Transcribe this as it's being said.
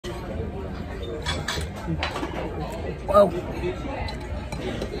Whoa.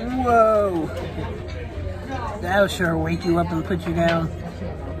 Whoa. That'll sure wake you up and put you down.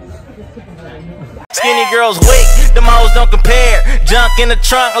 Skinny girls weak, them hoes don't compare. Junk in the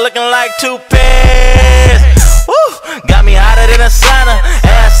trunk looking like 2 pairs. Woo, got me hotter than a sauna.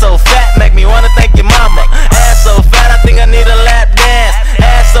 Ass so fat, make me wanna thank your mama. Ass so fat, I think I need a lap dance.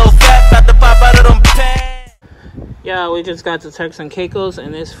 Ass so fat, about to pop out of them pants. Yeah, we just got to Turks and Caicos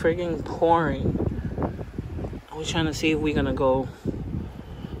and it's freaking pouring. We're trying to see if we're gonna go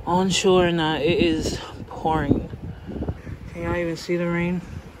onshore or not. It is pouring. Can y'all even see the rain?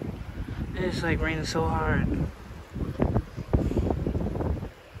 It's like raining so hard.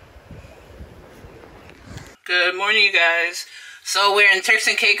 Good morning, you guys. So we're in Turks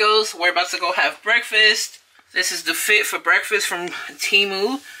and Caicos. We're about to go have breakfast. This is the fit for breakfast from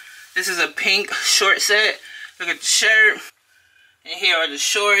Temu. This is a pink short set. Look at the shirt. And here are the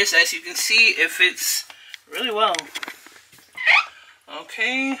shorts. As you can see, it fits really well.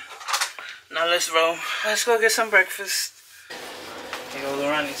 Okay. Now let's roll. Let's go get some breakfast. Here go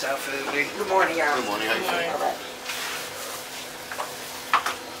Lorani's outfit. Good morning, y'all. Good morning. How you doing?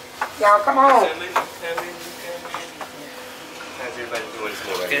 Y'all, come on. How's everybody doing this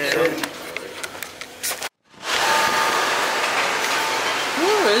morning? Good.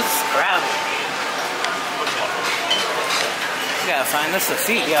 Ooh, it's crowded. We gotta find us a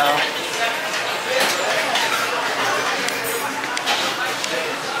seat, y'all.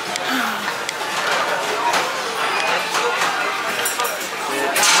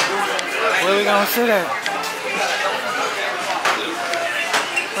 Where we gonna sit at?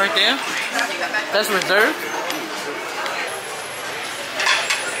 Right there? That's reserved?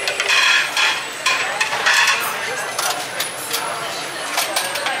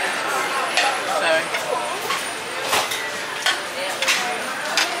 Sorry.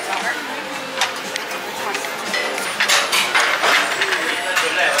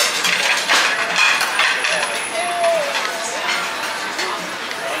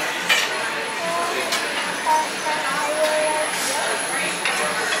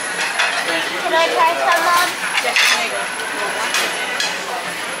 Can I try some, Mom? Yes,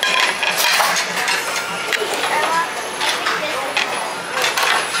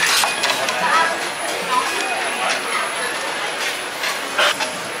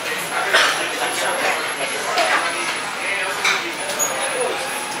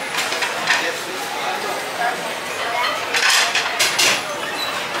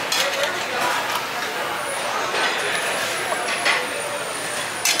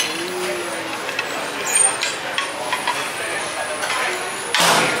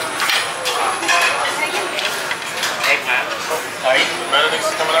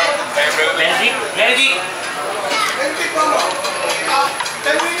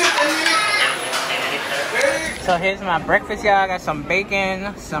 So here's my breakfast, y'all. I got some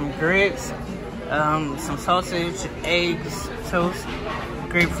bacon, some grits, some sausage, eggs, toast,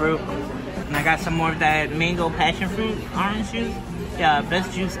 grapefruit. And I got some more of that mango passion fruit orange juice. Yeah,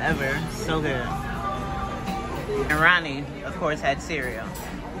 best juice ever. So good. And Ronnie, of course, had cereal.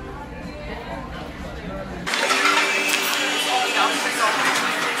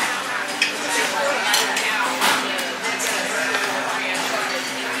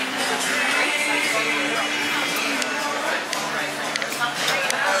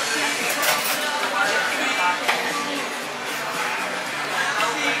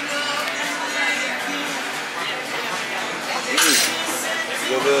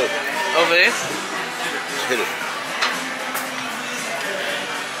 Real good. Over there? Just hit it.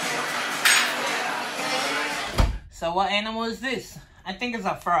 So what animal is this? I think it's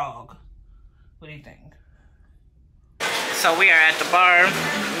a frog. What do you think? So we are at the bar.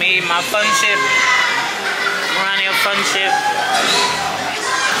 Me, my fun ship. Ronnie, a fun ship.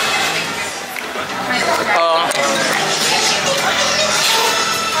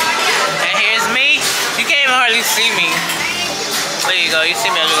 And here's me. You can't even hardly see me. There you go. You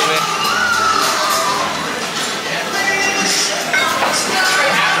see me a little bit.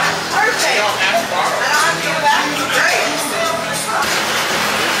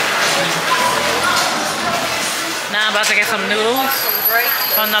 Now I'm about to get some noodles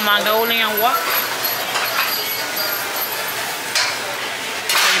from the Mongolian wok.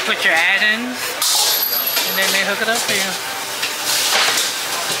 So you put your add-ins and then they hook it up for you.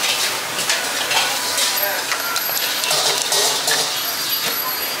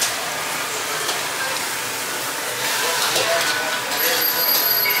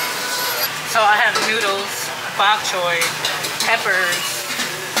 So I have noodles, bok choy, peppers,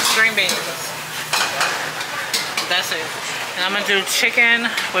 green beans. That's it. And I'm gonna do chicken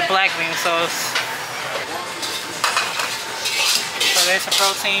with black bean sauce. So there's a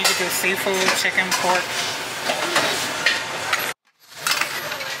protein. You can do seafood, chicken, pork.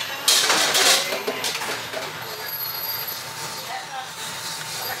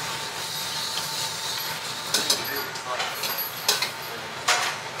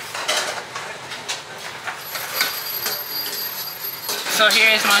 So here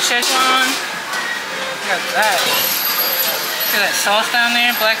is my Szechuan. Look at that. See that sauce down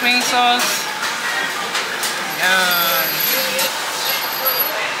there? Black bean sauce. Yum.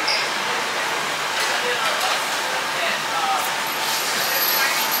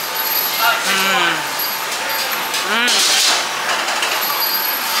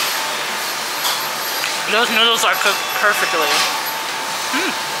 Those noodles are cooked perfectly.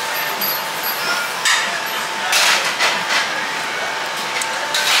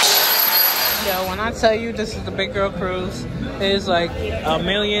 Yo, when I tell you this is the big girl cruise, there's like a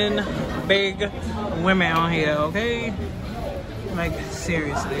million big women on here, okay? Like,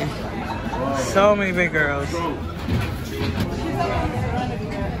 seriously. So many big girls.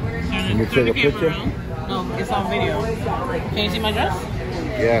 Can you take a picture? No, it's on video. Can you see my dress?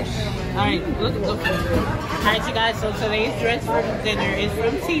 Yes. Alright, look. Alright, you guys, so today's dress for dinner is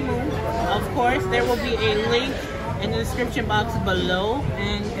from Temu. Of course, there will be a link in the description box below,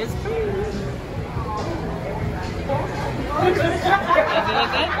 and it's pretty. Does it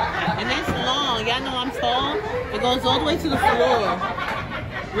look good? And it's long. Y'all know I'm tall. It goes all the way to the floor.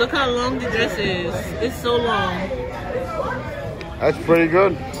 Look how long the dress is. It's so long. That's pretty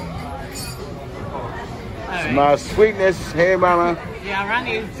good. Right. My sweetness. Hey, mama. Yeah,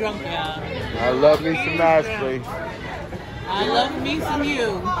 Ronnie is drunk, y'all. I love me some nicely. I love me some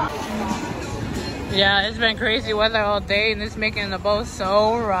you. Yeah, it's been crazy weather all day, and it's making the boat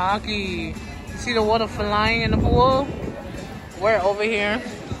so rocky. You see the water flying in the pool? We're over here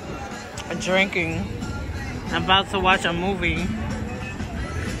drinking. I'm about to watch a movie.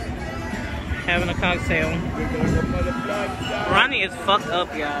 Having a cocktail. Ronnie is fucked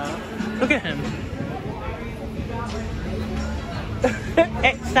up, y'all. Look at him.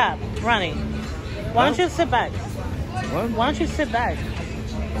 Hey, stop. Ronnie. Why don't you sit back? What? Why don't you sit back?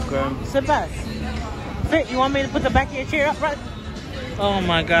 Okay. Sit back. Fit, you want me to put the back of your chair up right? Oh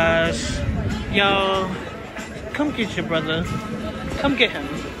my gosh. Yo. Come get your brother. Come get him.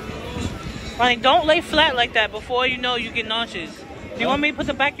 Ronnie, don't lay flat like that before you know you get nauseous. Do you want me to put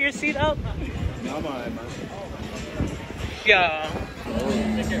the back of your seat up? No, I'm alright, man. Yeah.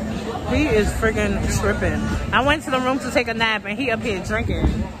 He is freaking tripping. I went to the room to take a nap and he up here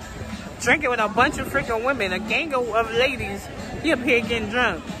drinking. Drinking with a bunch of freaking women, a gang of ladies. He up here getting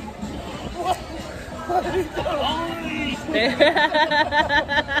drunk.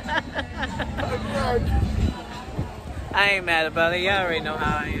 I ain't mad about it. Y'all already know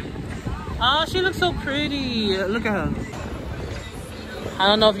how I am. Oh, she looks so pretty. Look at her. I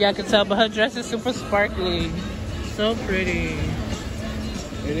don't know if y'all can tell, but her dress is super sparkly. So pretty.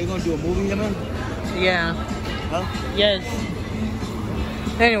 Hey, they gonna do a movie here, man? Yeah. Huh? Yes.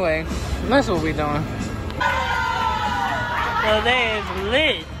 Anyway, that's what we're doing. So there is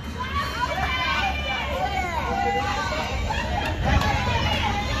lit.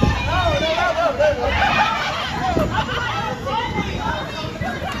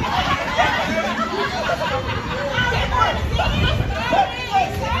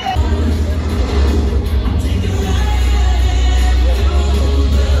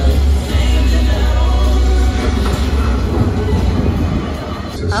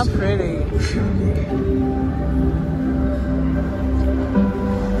 How pretty.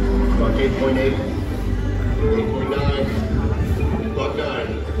 Buck 8.8, 8.9, Buck 9.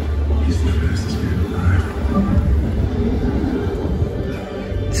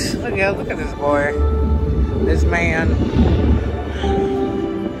 Look at this boy. This man.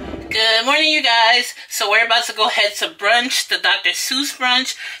 Good morning, you guys. So we're about to go head to brunch, the Dr. Seuss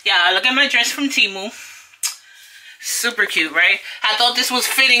brunch. Yeah, look at my dress from Temu. Super cute, right? I thought this was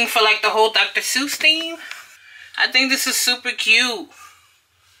fitting for like the whole Dr. Seuss theme. I think this is super cute.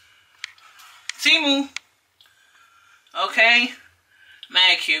 Temu. Okay.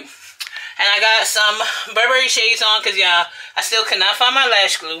 Mad cute. And I got some Burberry shades on because, yeah, I still cannot find my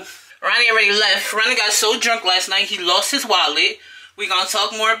lash glue. Ronnie already left. Ronnie got so drunk last night, he lost his wallet. We're going to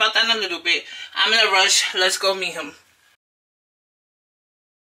talk more about that in a little bit. I'm in a rush. Let's go meet him.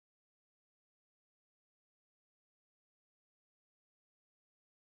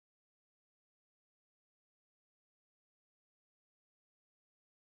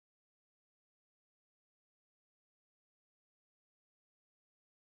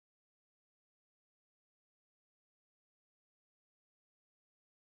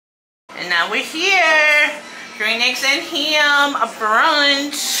 And now we're here. Green eggs and ham, a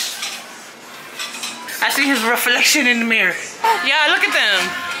brunch. I see his reflection in the mirror. Yeah, look at them.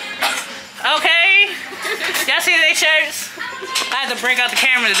 Okay. Y'all see their shirts? I had to break out the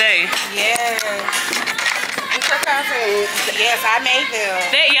camera today. Yes. It's your cousin. Yes, I made them.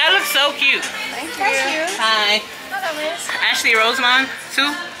 Y'all look so cute. Thank you. Hi. Hello, miss. Ashley Rosemond, too.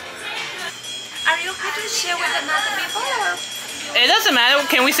 Are you okay to share with another people or? It doesn't matter.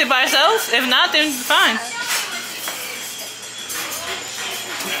 Can we sit by ourselves? If not, then fine.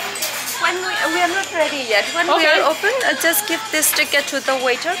 When we are not ready yet. When we Okay. are open, just give this ticket to the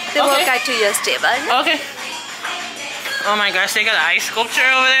waiter. They will Okay. guide to your table. Yeah? Okay. Oh my gosh, they got an ice sculpture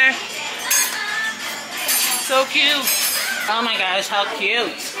over there. So cute. Oh my gosh, how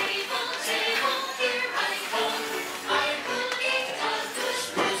cute.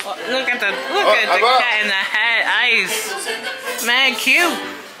 Oh, look at the cat in the hat ice. Man, cute.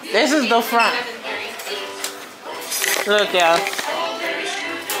 This is the front. Look, y'all.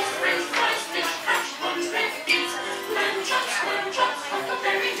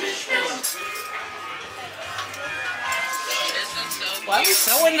 Why are we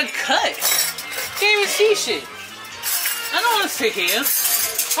so in the cut? Can't even see shit. I don't want to sit here. I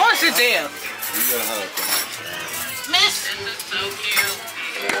want to sit there. Man, this is so cute.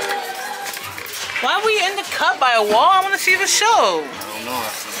 Why are we in the cut by a wall? I want to see the show. I don't know.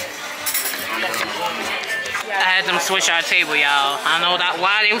 I had them switch our table, y'all. I don't know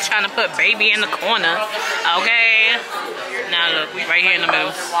why they was trying to put baby in the corner. Okay. Now look, we right here in the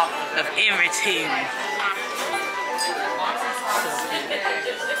middle of everything.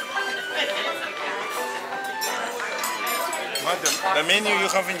 The menu you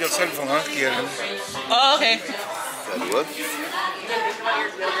gaan vinden zelf van handkeren. Oh, okay. Gotta do what? You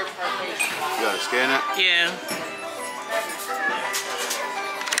gotta scan it? Yeah.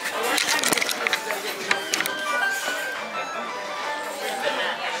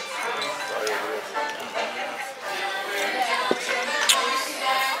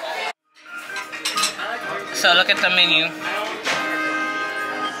 So look at the menu.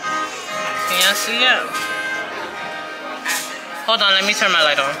 Can y'all see it? Hold on, let me turn my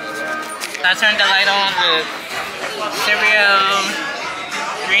light on. I turned the light on with cereal,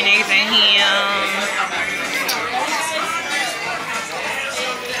 green eggs and ham.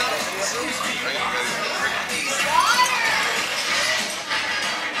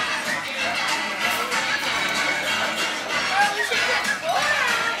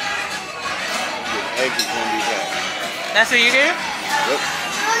 Eggs is gonna be that. That's what you do? Yep.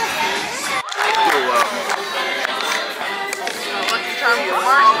 Oh, wow.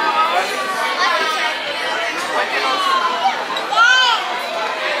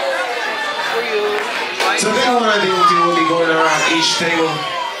 So then one of the things we'll be going around each table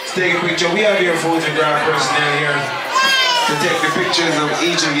to take a picture. We have your photograph personnel here to take the pictures of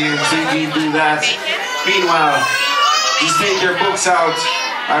each of you so you can do that. Meanwhile, just take your books out,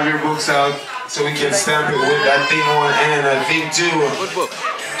 have your books out so we can stamp it with that thing on and a thing too. What book?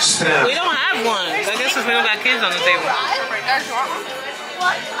 Stamp. We don't have one. I guess because we don't got kids on the table.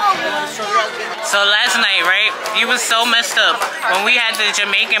 So last night, right, you was so messed up when we had the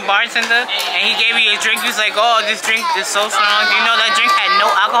Jamaican bartender and he gave you a drink. He was like, oh, this drink is so strong. You know that drink had no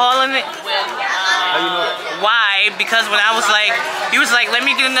alcohol in it? How you know that? Why? Because when I was like, he was like, let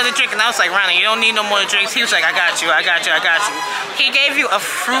me get another drink. And I was like, Ronnie, you don't need no more drinks. He was like, I got you, I got you, I got you. He gave you a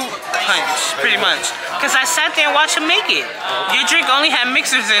fruit punch, pretty much. Because I sat there and watched him make it. Your drink only had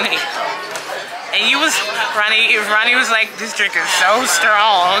mixers in it. And you was, Ronnie was like, this drink is so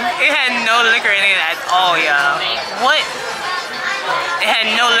strong. It had no liquor in it at all, y'all. What? It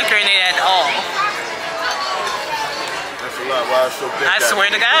had no liquor in it at all. That's a lot. Why it's so big? I swear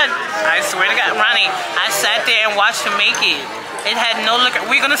to God. I swear to God. Ronnie, I sat there and watched him make it. It had no liquor.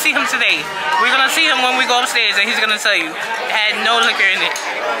 We're going to see him today. We're going to see him when we go upstairs and he's going to tell you. It had no liquor in it.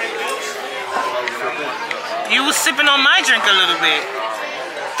 You was sipping on my drink a little bit.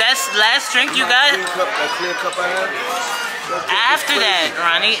 That's the last drink you got? That clear cup I had? After that,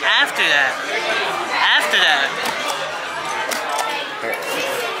 Ronnie. After that. After that.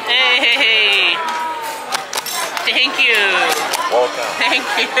 Hey. Thank you. Welcome. Thank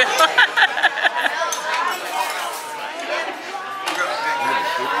you.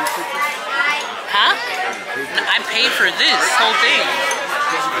 Huh? I paid for this whole thing.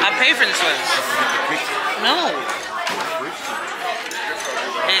 I paid for this one. No.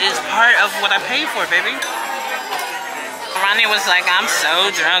 It is part of what I paid for, baby. Ronnie was like, I'm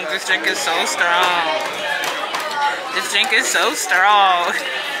so drunk. This drink is so strong. This drink is so strong.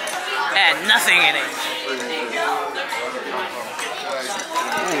 It had nothing in it.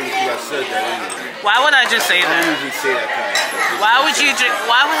 You got said that anyway. Why would I just say I that? don't usually say that kind of stuff. Why would you?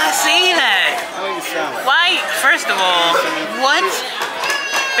 Why would I say that? How do you sound like? Why? First of all, what?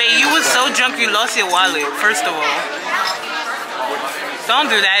 Babe, you was so drunk you lost your wallet. First of all, don't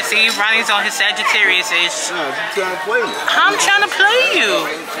do that. See, Ronnie's on his Sagittarius-ish. No, you trying to play me. I'm trying to play you.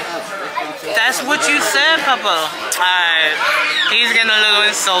 That's what you said, Papa. Alright. He's getting a little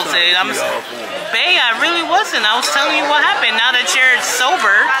insulted. Babe, I really wasn't. I was telling you what happened. Now that you're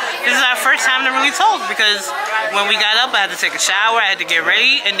sober, this is our first time to really talk because when we got up, I had to take a shower, I had to get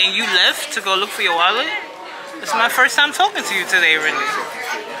ready, and then you left to go look for your wallet. This is my first time talking to you today, really.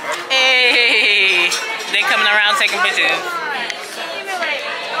 Hey! They coming around taking pictures.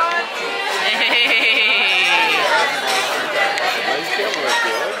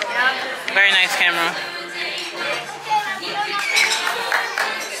 Very nice camera.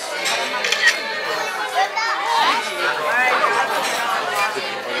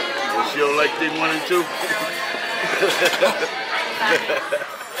 You don't like thing 1 and 2?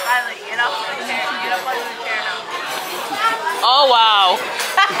 Oh wow.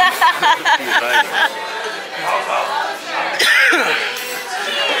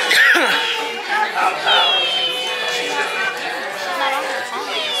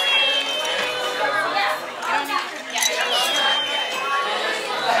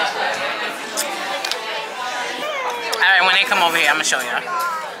 Alright, when they come over here, I'm gonna show y'all.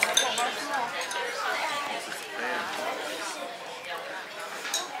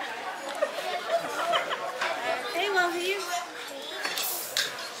 Hey, Lovey.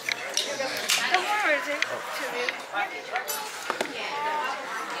 Come over to me.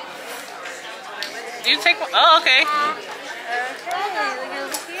 You take one? Oh, okay. Okay, we're gonna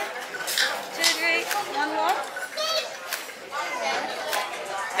look here. 2, 3, 1 more.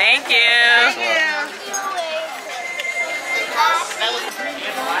 Thank you.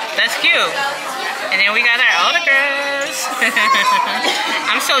 That's cute. And then we got our autographs.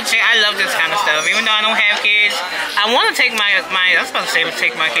 I love this kind of stuff. Even though I don't have kids, I want to take I was about to say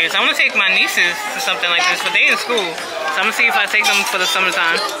take my kids. I want to take my nieces to something like this, but they in school. So I'm going to see if I take them for the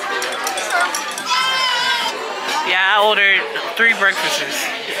summertime. Yeah, I ordered 3 breakfasts.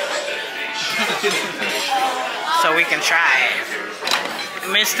 So we can try it.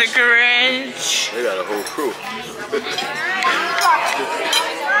 Mr. Grinch. They got a whole crew.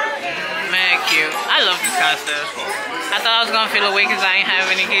 Man, cute. I love this kind of stuff. I thought I was gonna feel away because I ain't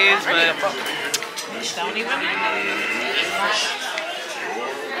have any kids, but don't even matter.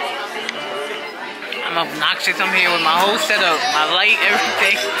 I'm obnoxious. I'm here with my whole setup, my light,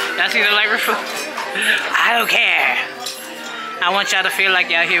 everything. Y'all see the light reflex? I don't care. I want y'all to feel like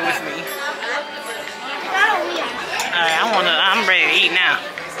y'all here with me. Alright, I'm ready to eat now.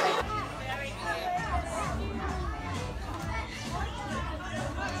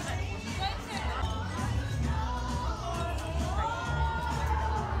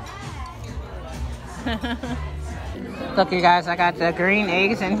 Look, you guys, I got the green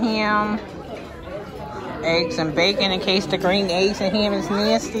eggs and ham. Eggs and bacon in case the green eggs and ham is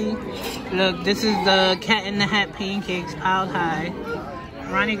nasty. Look, this is the Cat in the Hat pancakes piled high.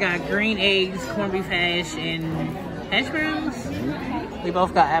 Ronnie got green eggs, corned beef hash, and hash browns. We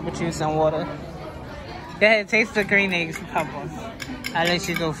both got apple juice and water. Go ahead, taste the green eggs, Papa. I'll let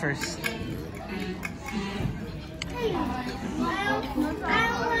you go first.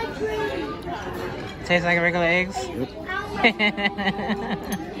 Tastes like regular eggs?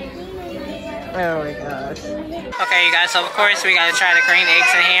 Oh my gosh. Okay, you guys, so of course we gotta try the green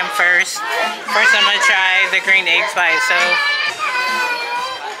eggs and ham first. First I'm gonna try the green eggs by itself.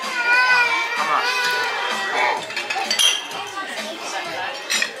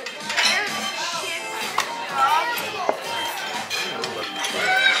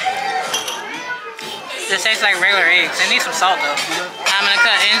 This tastes like regular eggs. It needs some salt though. I'm gonna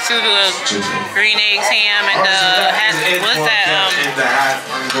cut into the green eggs, ham, and the what's that?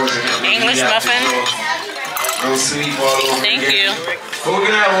 English muffin. Thank you. Ooh,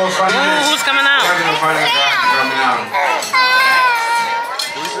 who's coming out?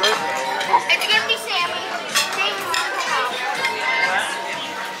 It's gonna be Sammy.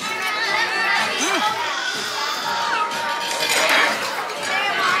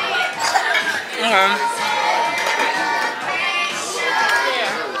 Okay.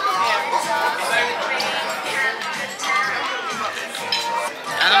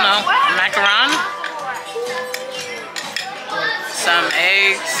 I don't know, macaron, some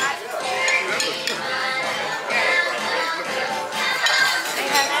eggs,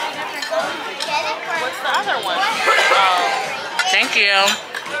 what's the other one? Oh, thank you.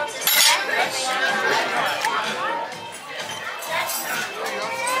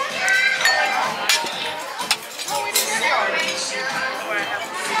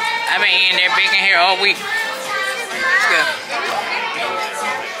 here all week. It's good.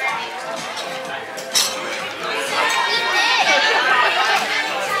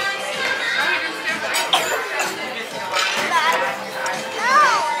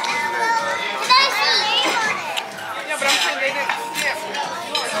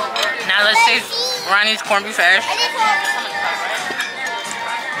 Now let's taste Ronnie's corned beef hash.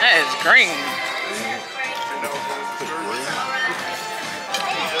 That is green.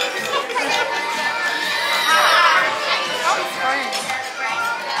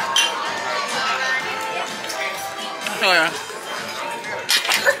 Oh yeah.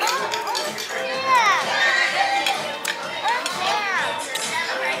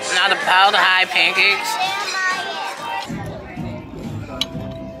 Now the powder high pancakes.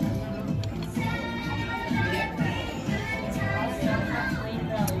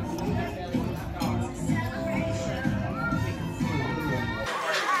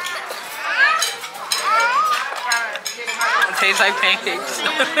 Tastes like pancakes.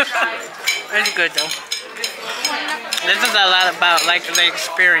 It's good though. This is a lot about like the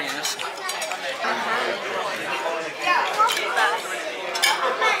experience.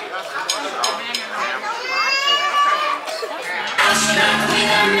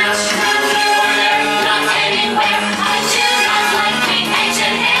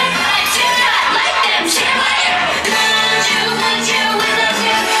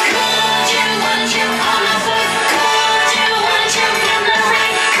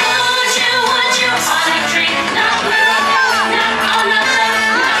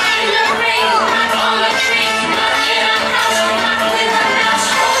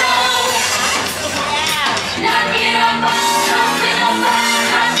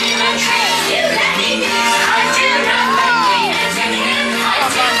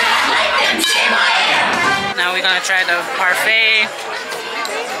 Try the parfait.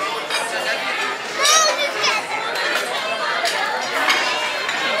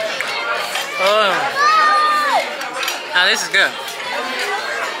 Oh, now this is good.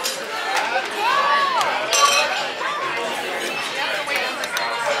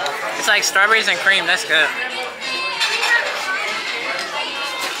 It's like strawberries and cream. That's good.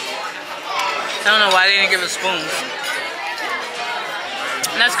 I don't know why they didn't give us spoons.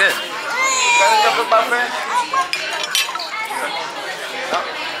 And that's good.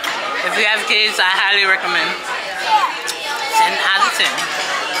 If you have kids, I highly recommend. 10 out of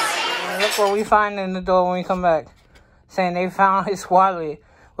 10. Look what we find in the door when we come back. Saying they found his wallet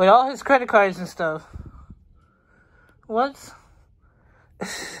with all his credit cards and stuff. What?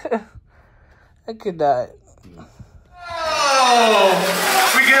 I could die. Oh,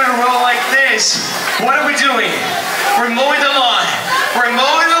 we're gonna roll like this. What are we doing? We're mowing the lawn. We're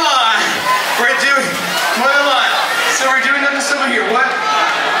mowing the lawn. We're doing mowing the lawn. So we're doing this over here. What?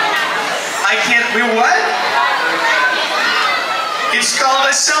 I can't. We what? It's called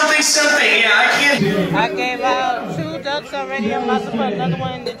a something something. Yeah, I can't. I gave out 2 ducks already. I'm about to put another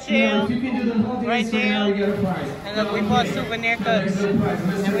one in the chill right there. And look, we bought souvenir cups,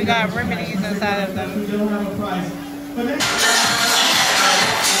 and we got remedies inside of them. This is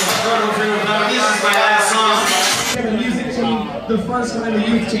my last song. The music team, the first time the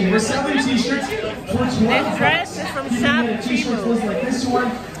youth team. We're selling t-shirts. This dress is from Shop T-shirts like this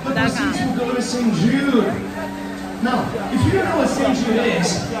one. The proceeds will go to St. Jude. Now, if you don't know what St. Jude is,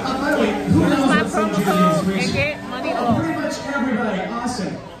 by the way, who knows what St. Jude is? And get money off. Pretty much everybody.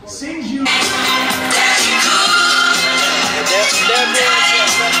 Awesome. St. Jude. I'm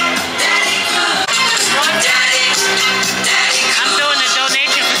doing a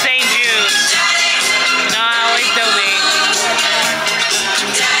donation for St. Jude. You know, I always donate.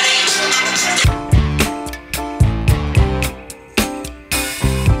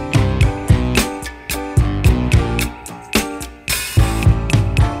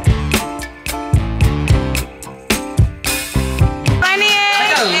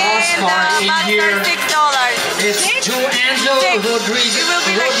 It's Joangel Rodriguez. It will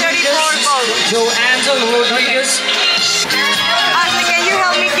be like 34 gold. Joangel Rodriguez. Ashley, can you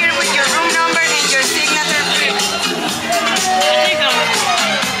help me here with your room number and your signature, please?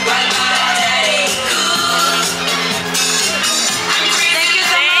 Thank you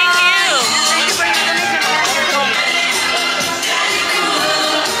so much. Thank you for your donation.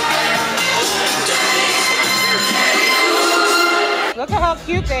 Look at how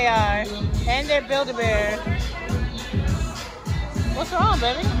cute they are. And they're Build-A-Bear. What's wrong,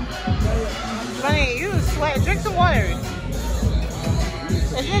 baby? Bunny, you sweat. Drink some water.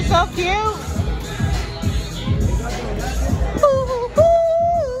 Isn't it so cute?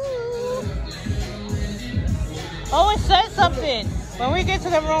 Oh, it said something. When we get to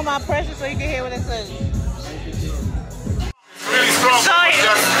the room, I'll press it so you can hear what it says. Really strong. So,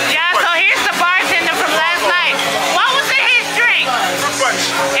 yeah, so here's the bartender from last night. What was in his drink? Fruit punch.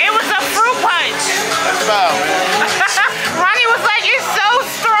 It was a fruit punch. That's foul. Ronnie was like, it's so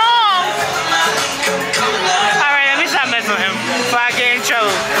strong. All right, let me stop messing with him before I get in trouble.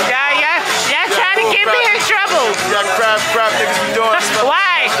 Y'all trying to get me in trouble. Yeah, crab niggas be doing stuff.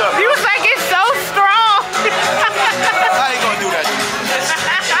 Why? He was like, it's so strong. How you gonna do that?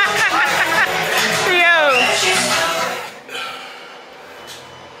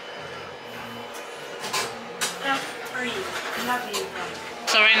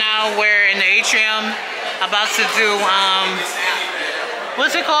 So right now we're in the atrium, about to do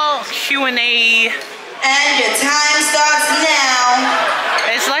what's it called? Q&A. And your time starts now.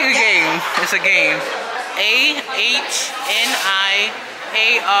 It's like a game. It's a game. A-H-N-I-A-R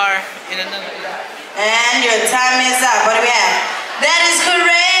in another. And your time is up. What do we have? That is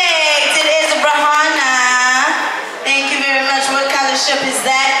correct. It is Brahana. Thank you very much. What color ship is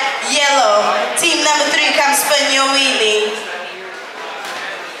that? Yellow. Team number 3 comes spin your wheelie.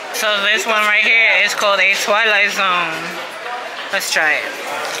 So this one right here is called a Twilight Zone. Let's try it.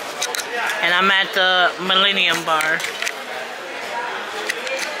 And I'm at the Millennium Bar.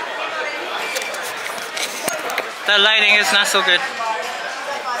 The lighting is not so good.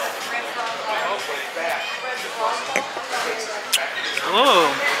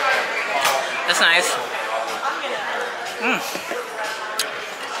 Ooh, that's nice.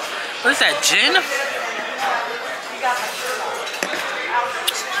 What is that, gin?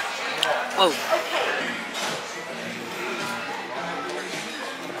 Whoa.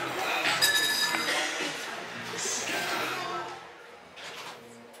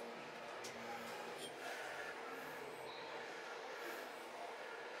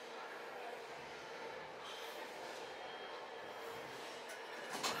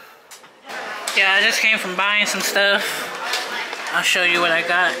 Yeah, I just came from buying some stuff. I'll show you what I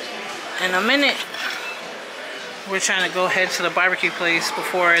got in a minute. We're trying to go head to the barbecue place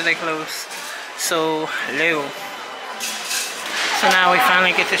before they close. So, hello. So now we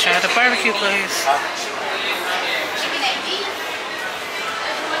finally get to try the barbecue place.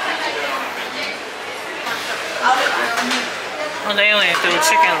 Oh, they only do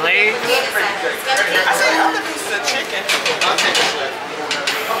chicken legs. I said other pieces of chicken. I'll take this one.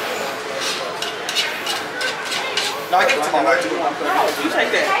 No, I give it to my wife. No, you take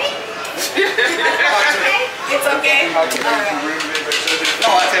that. It's okay. No,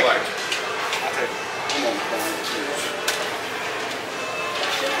 I take it.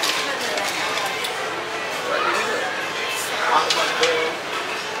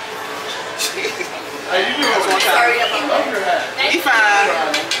 Hey, you do this one time. You fine.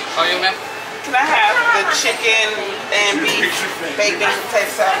 Oh, you ma'am? Can I have the chicken and beef baked in potato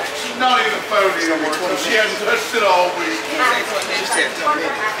salad? She's not even a phone anymore. She hasn't touched it all week.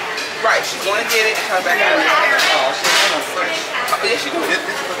 Right, she's going to get it and come back out. Oh, she's fresh. Oh, yeah, she do.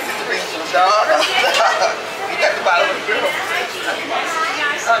 No. You got the bottom of the grill.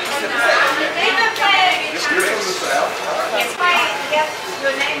 Oh, you said the same. This grill from the south.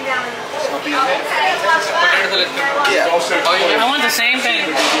 Your name down in the Yeah. I want the same thing.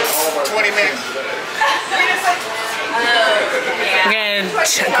 20 minutes. Again,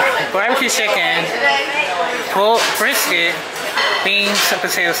 barbecue chicken, pulled brisket, beans, and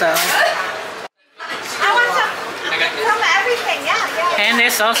potato salad. I want some everything, yeah. And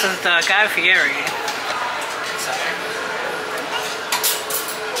this also is the Guy Fieri.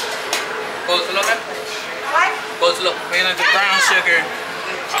 Coleslaw, man? What? Coleslaw. We're gonna do brown sugar.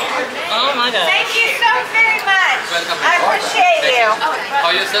 Oh my god. Thank you so very much. Welcome. I appreciate you.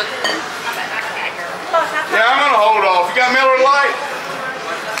 How are you, sir? Yeah, I'm gonna hold off. You got Miller Lite?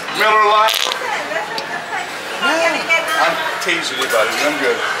 Miller Lite? I'm teasing you, buddy. I'm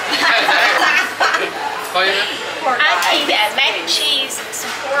good. How are you, man? I need mac and cheese,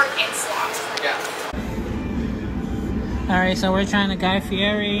 some pork, and sauce. Yeah. Alright, so we're trying the Guy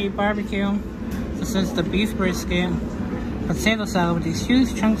Fieri barbecue. This is the beef brisket, potato salad with these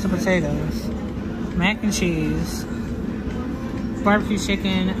huge chunks of potatoes, mac and cheese, barbecue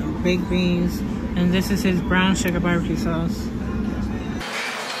chicken, baked beans, and this is his brown sugar barbecue sauce.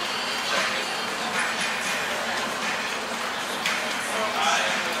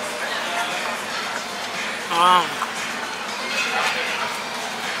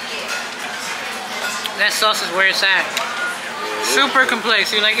 That sauce is where it's at. Super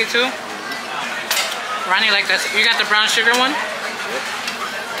complex. You like it too? Ronnie like that. You got the brown sugar one?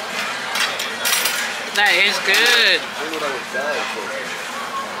 That is good. You know that was diet for.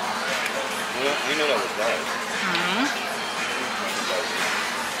 You know that was diet.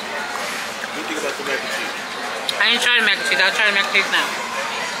 you think about the mac and cheese? I didn't try the mac and cheese. I'll try the mac and cheese now.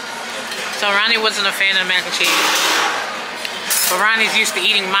 So Ronnie wasn't a fan of mac and cheese. But Ronnie's used to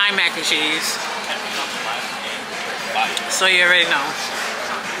eating my mac and cheese. So you already know.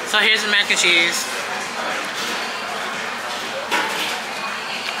 So here's the mac and cheese.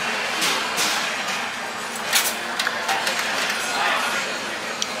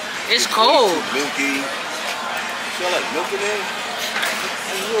 It's cold. Milky. Feel like milk in there?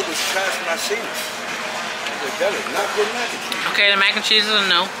 I knew it was trash when I seen it. That is not good mac and cheese. Okay, the mac and cheese is a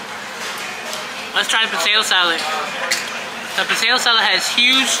no. Let's try the potato salad. The potato salad has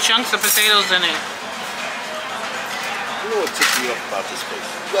huge chunks of potatoes in it. You know what ticked me off about this place?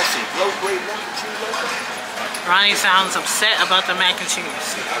 You got some low-grade mac and cheese like that? Ronnie sounds upset about the mac and cheese.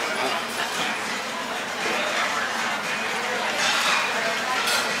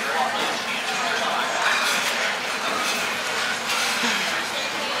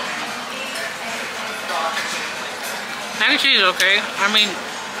 Mac and cheese is okay. I mean,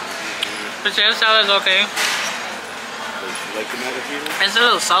 potato salad is okay. You like the mac and cheese? It's a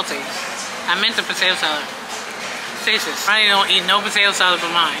little salty. I meant the potato salad. Taste this. Ronnie don't eat no potato salad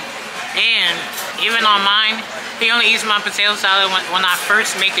but mine. And even on mine, he only eats my potato salad when I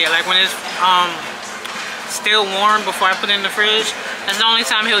first make it. Like when it's still warm before I put it in the fridge. That's the only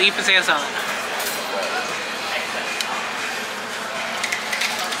time he'll eat potato salad.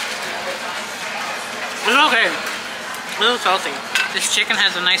 It's okay. A little salty. This chicken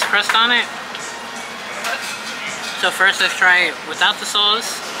has a nice crust on it. So first let's try it without the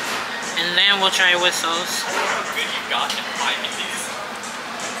sauce, and then we'll try it with sauce.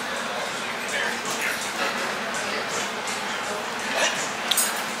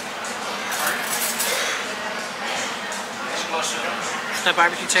 It's the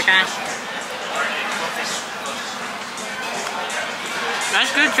barbecue chicken.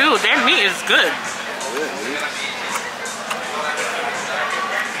 That's good too. Their meat is good.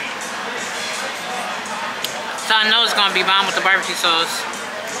 So I know it's gonna be bomb with the barbecue sauce.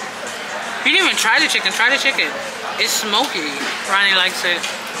 You didn't even try the chicken. Try the chicken. It's smoky. Ronnie likes it.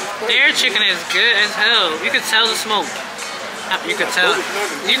 Their chicken is good as hell. You can tell the smoke. You can tell.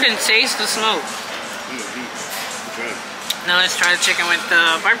 You can taste the smoke. Now let's try the chicken with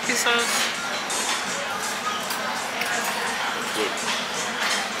the barbecue sauce.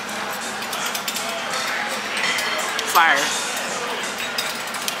 Fire.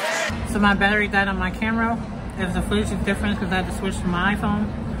 So my battery died on my camera. There's a footage difference because I had to switch to my iPhone.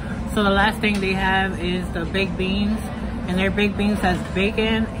 So the last thing they have is the baked beans, and their baked beans has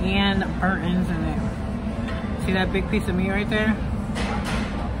bacon and burnt ends in it. See that big piece of meat right there?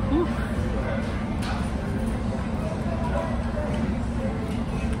 Ooh.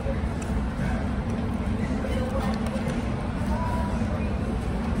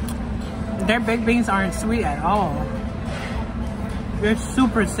 Their baked beans aren't sweet at all. They're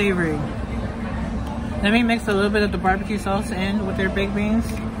super savory. Let me mix a little bit of the barbecue sauce in with their baked beans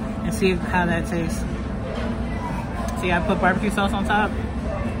and see how that tastes. See, I put barbecue sauce on top.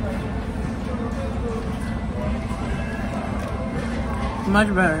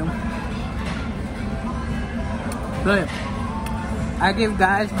 Much better. Good. I give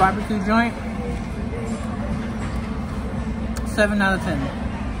Guy's barbecue joint 7 out of 10.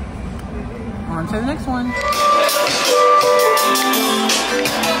 On to the next one.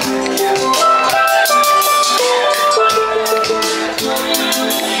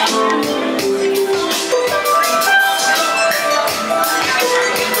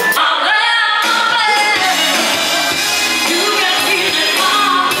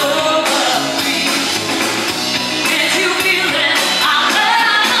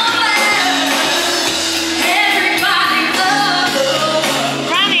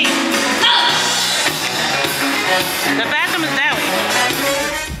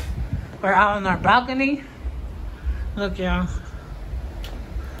 We're out on our balcony. Look, y'all.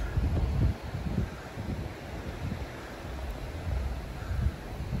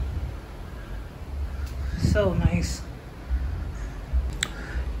 So nice.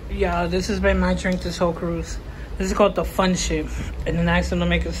 Y'all, this has been my drink this whole cruise. This is called the fun shit. And then I asked them to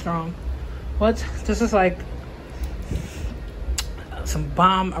make it strong. What? This is like some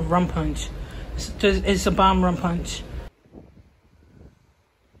bomb rum punch. It's a bomb rum punch.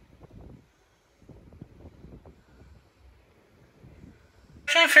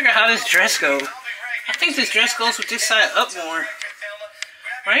 I'm trying to figure out how this dress goes. I think this dress goes with this side up more.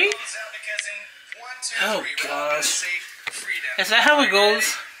 Right? Oh gosh. Is that how it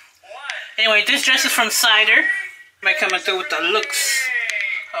goes? Anyway, this dress is from Cider. Might come through with the looks.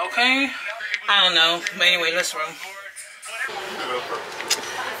 Okay? I don't know. But anyway, let's roll.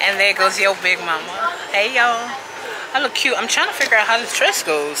 And there goes your big mama. Hey, y'all. I look cute. I'm trying to figure out how this dress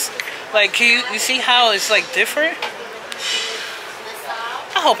goes. Like, you see how it's like different?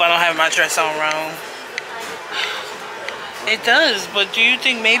 I hope I don't have my dress on wrong. It does, but do you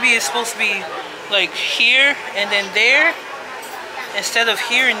think maybe it's supposed to be like here and then there instead of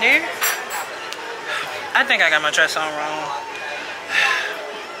here and there? I think I got my dress on wrong.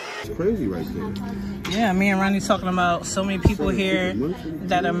 It's crazy right there. Yeah, me and Ronnie talking about so many people here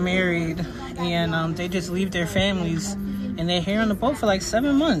that are married and they just leave their families and they're here on the boat for like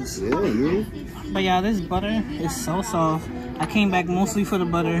 7 months. Yeah, man. But yeah, this butter is so soft. I came back mostly for the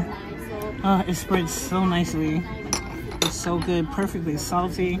butter. It spreads so nicely. It's so good, perfectly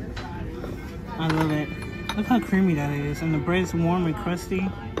salty. I love it. Look how creamy that is. And the bread's warm and crusty.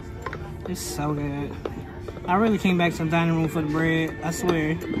 It's so good. I really came back to the dining room for the bread, I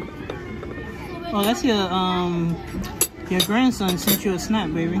swear. Oh, that's your grandson sent you a snap,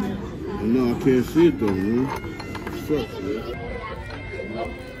 baby. No, I can't see it though, man. Sucks, man.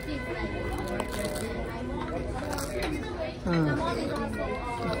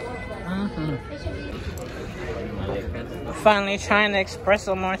 Finally trying the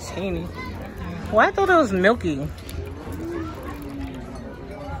espresso martini. Well, I thought it was milky.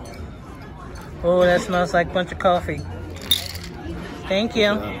 Oh, that smells like a bunch of coffee. Thank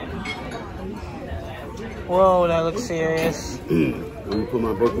you. Whoa, that looks serious. Let me put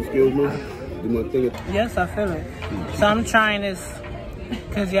my vocal skills, man. Do my thing. Yes, I feel it. So I'm trying this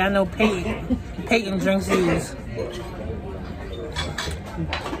because yeah, I know Peyton drinks these.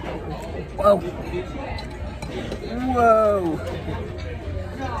 Whoa. Whoa.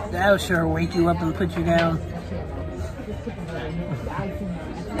 That'll sure wake you up and put you down.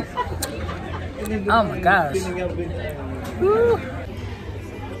 Oh my gosh. Woo.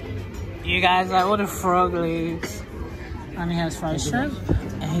 You guys, I ordered frog legs. Honey has fried shrimp,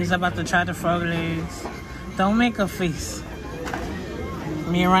 and he's about to try the frog legs. Don't make a face.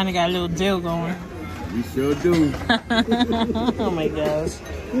 Me and Ronnie got a little deal going. We sure do. Oh my gosh.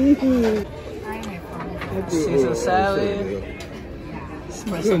 Caesar salad,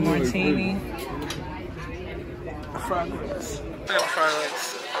 espresso martini, frog legs. Look at frog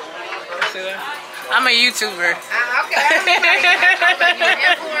legs. See that? I'm a YouTuber. Okay.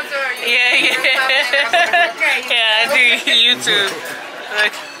 Yeah. Yeah, I do YouTube.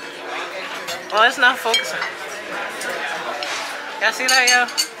 Like, well, it's not focusing. Y'all see that, yo?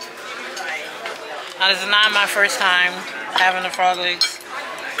 Now, this is not my first time having the frog legs.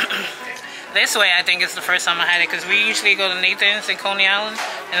 This way, I think it's the first time I had it because we usually go to Nathan's in Coney Island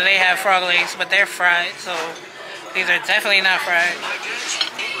and they have frog legs, but they're fried, so these are definitely not fried.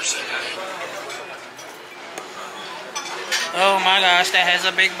 Oh my gosh, that has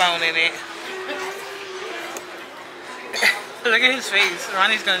a big bone in it. Look at his face.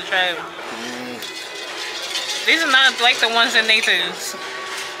 Ronnie's gonna try them. These are not like the ones in Nathan's.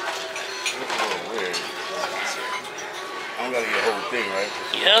 Oh, weird. I don't gotta get the whole thing, right?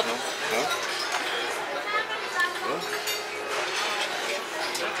 Yep. Huh?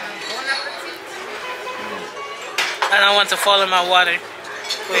 I don't want to fall in my water.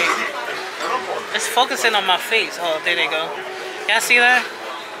 Wait. It's focusing on my face. Oh, there they go. Y'all see that?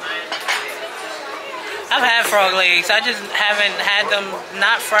 I've had frog legs. I just haven't had them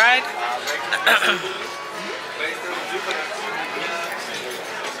not fried.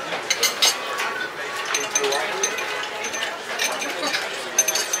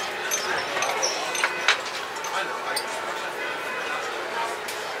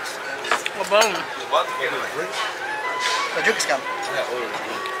 Boom. The drinks come.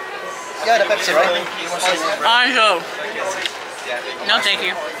 Yeah, the Pepsi, right? Anjo. No, thank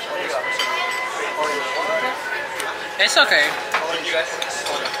you. It's okay.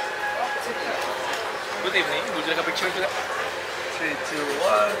 Good evening. Would you like a picture of that? 3, 2,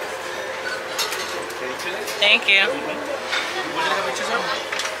 1. Thank you. Would you like a picture, sir?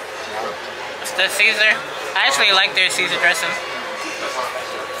 It's the Caesar. I actually like their Caesar dressing.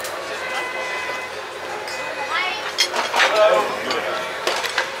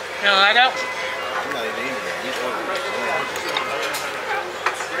 You don't like it? I'm not even in there. He's over there.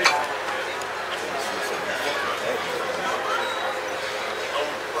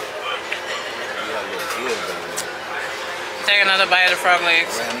 Take another bite of the frog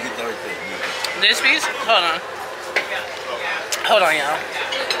legs. Let me get that right there. This piece? Hold on. Hold on, y'all.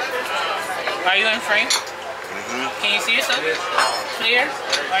 Are you in frame? Can you see yourself? Clear?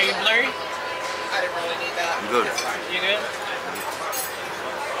 Are you blurry? I didn't really need that. I'm good. You good?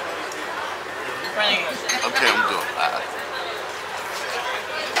 Running. Okay, I'm good.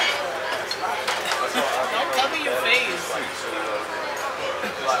 Don't cover your face.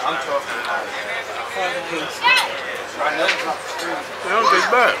 I'm talking about They don't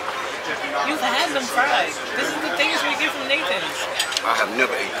taste bad. You've had them fried. This is the things we get from Nathan's. I have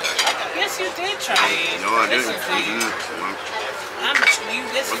never ate that. Yes, you did try it. No, I didn't. Listen to you. I'm you.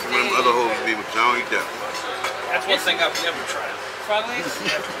 Yes, you One did. other hoes be, but I don't eat that. That's one thing I've never tried. Frog legs?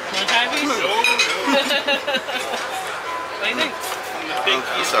 Want to try these? What do you think?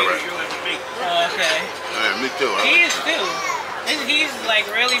 That's all right. Oh, okay. Yeah, me too. He is too. He's like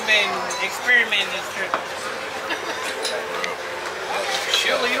really been experimenting this trip.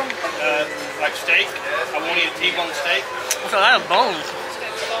 Sheila, you don't like steak? I won't eat a T-bone steak. It's a lot of bones.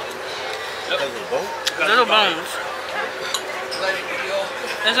 Little bones.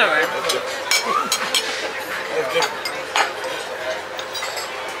 That's alright.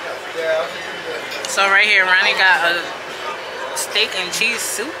 So right here, Ronnie got a steak and cheese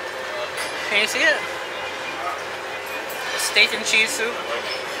soup. Can you see it? Steak and cheese soup.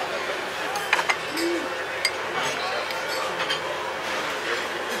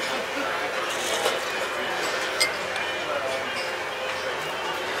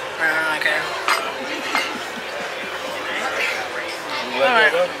 Okay.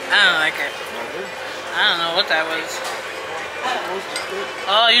 Alright. I don't like it. I don't know what that was.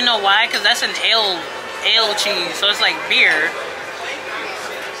 Oh, you know why? Because that's an ale cheese, so it's like beer.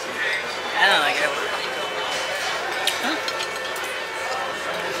 I don't like it.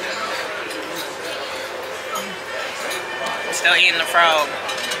 Still eating the frog.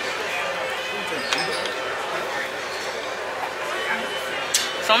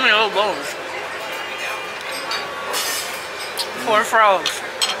 So many little bones. 4 frogs.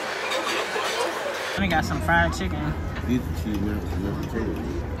 We got some fried chicken. These cheese potatoes.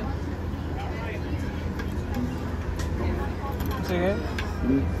 Is it good?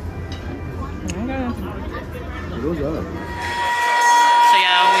 Okay. Those are. So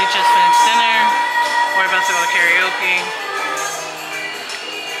yeah, we just finished dinner. We're about to go to karaoke.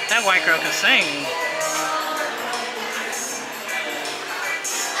 That white girl can sing.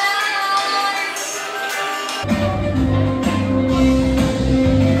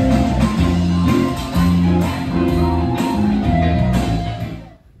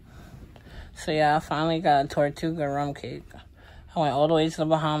 So yeah, I finally got a Tortuga rum cake. I went all the way to the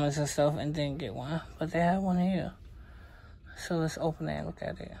Bahamas and stuff and didn't get one, but they have one here. So let's open it and look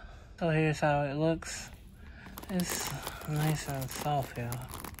at it. So here's how it looks. It's nice and soft here.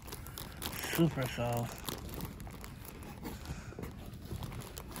 Super soft.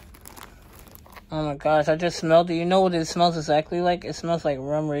 Oh my gosh, I just smelled it. You know what it smells exactly like? It smells like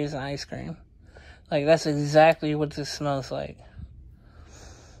rum raisin ice cream. Like, that's exactly what this smells like.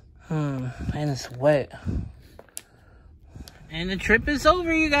 And it's wet. And the trip is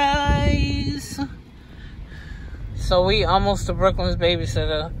over, you guys. So we almost to Brooklyn's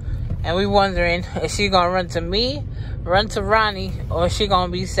babysitter. And we wondering, is she gonna run to me, run to Ronnie, or is she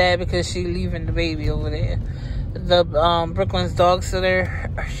gonna be sad because she leaving the baby over there? The Brooklyn's dog sitter,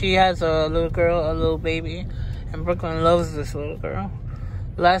 she has a little girl, a little baby. And Brooklyn loves this little girl.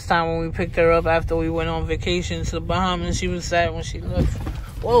 Last time when we picked her up after we went on vacation to the Bahamas, she was sad when she left.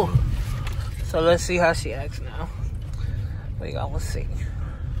 Whoa. So let's see how she acts now. We gonna see.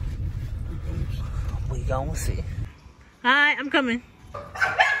 We gonna see. Hi, I'm coming.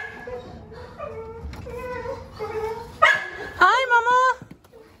 Hi, Mama.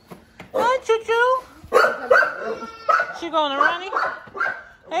 Hi, Choo-Choo. She going to Ronnie?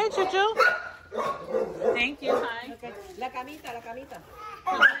 Hey, Choo-Choo. Thank you. Hi. La camita, la camita.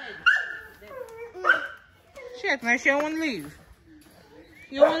 She acts like she don't want to leave.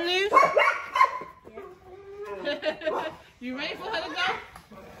 You want to leave? You ready for her to go?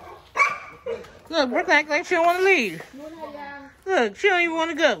 Look, Brooklyn acts like she don't want to leave. Look, she don't even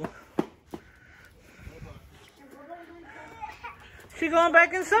want to go. She going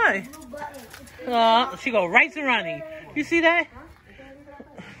back inside. She go right to Ronnie. You see that?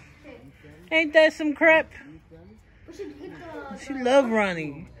 Ain't that some crap? She love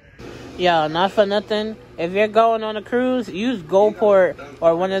Ronnie. Yo, not for nothing. If you're going on a cruise, use GoPort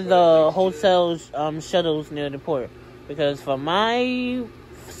or one of the hotel's shuttles near the port. Because for my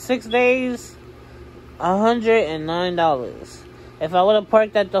 6 days, $109. If I would have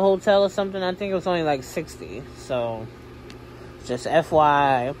parked at the hotel or something, I think it was only like $60. So, just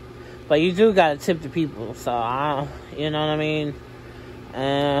FYI. But you do gotta tip the people. So, you know what I mean?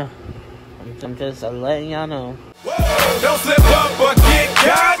 I'm just letting y'all know. Whoa, don't slip up or get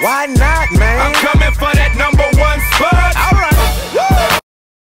caught. Why not, man? I'm coming for that #1 spot. All right.